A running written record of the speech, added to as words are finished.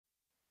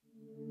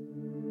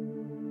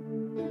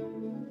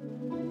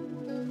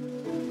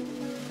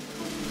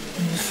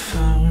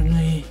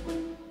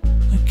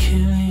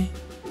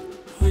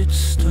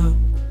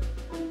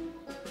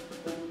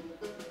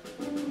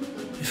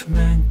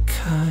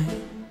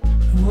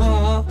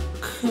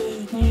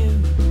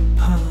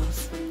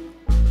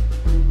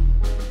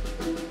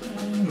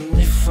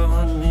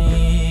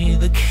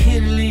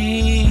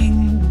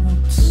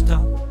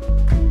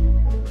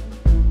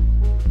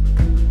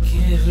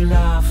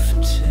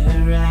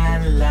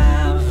and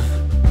love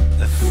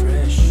a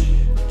fresh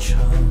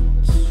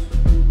chance.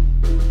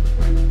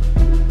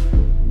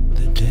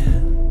 The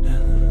dead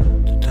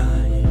and the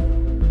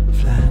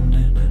dying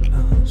landed at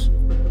last,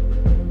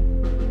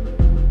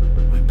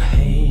 where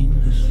pain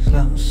has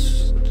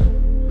lost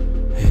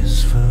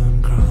his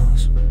firm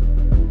grasp.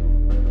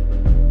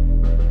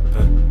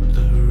 But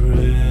the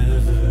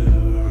river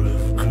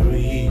of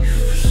grief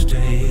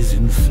stays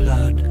in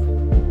flood,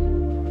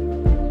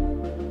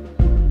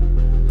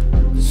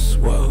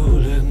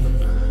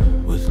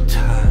 swollen with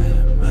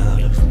time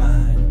out of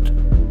mind.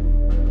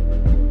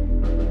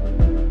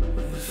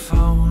 If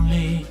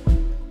only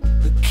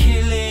the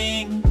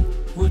killing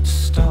would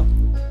stop,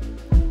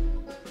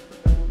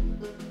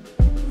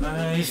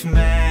 or if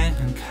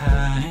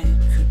mankind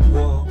could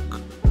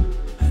walk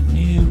a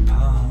new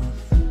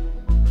path.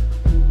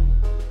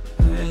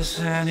 Yes,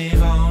 and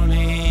if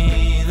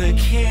only the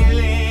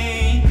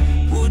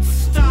killing would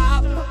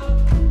stop,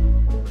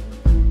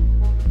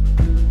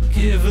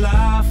 give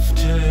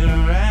laughter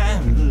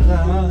and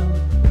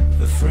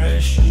love a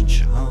fresh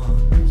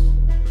chance.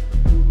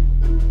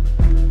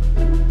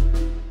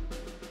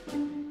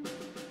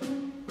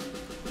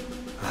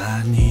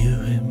 I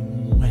knew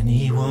him when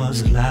he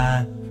was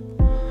alive,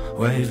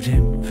 waved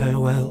him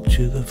farewell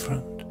to the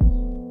front.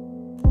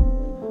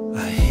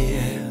 I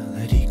hear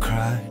that he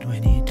cried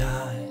when he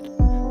died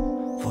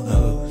for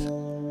those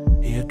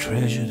he had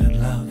treasured and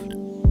loved.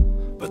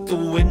 But the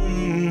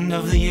wind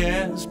of the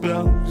years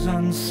blows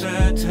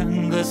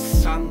uncertain, the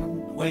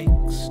sun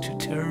wakes to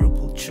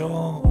terrible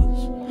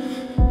chores.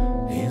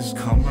 His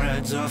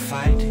comrades are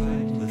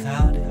fighting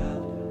without it,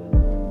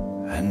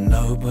 and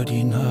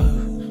nobody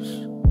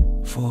knows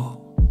for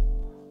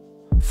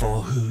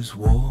whose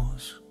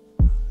wars.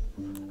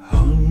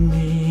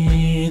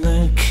 Only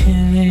the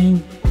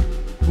killing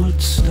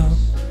would stop,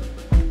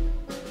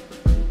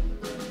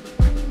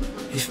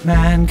 if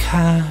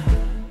mankind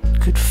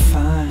could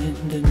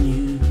find a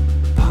new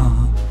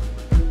path.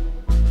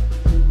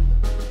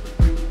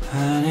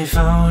 And if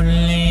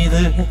only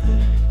the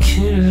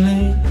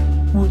killing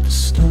would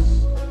stop,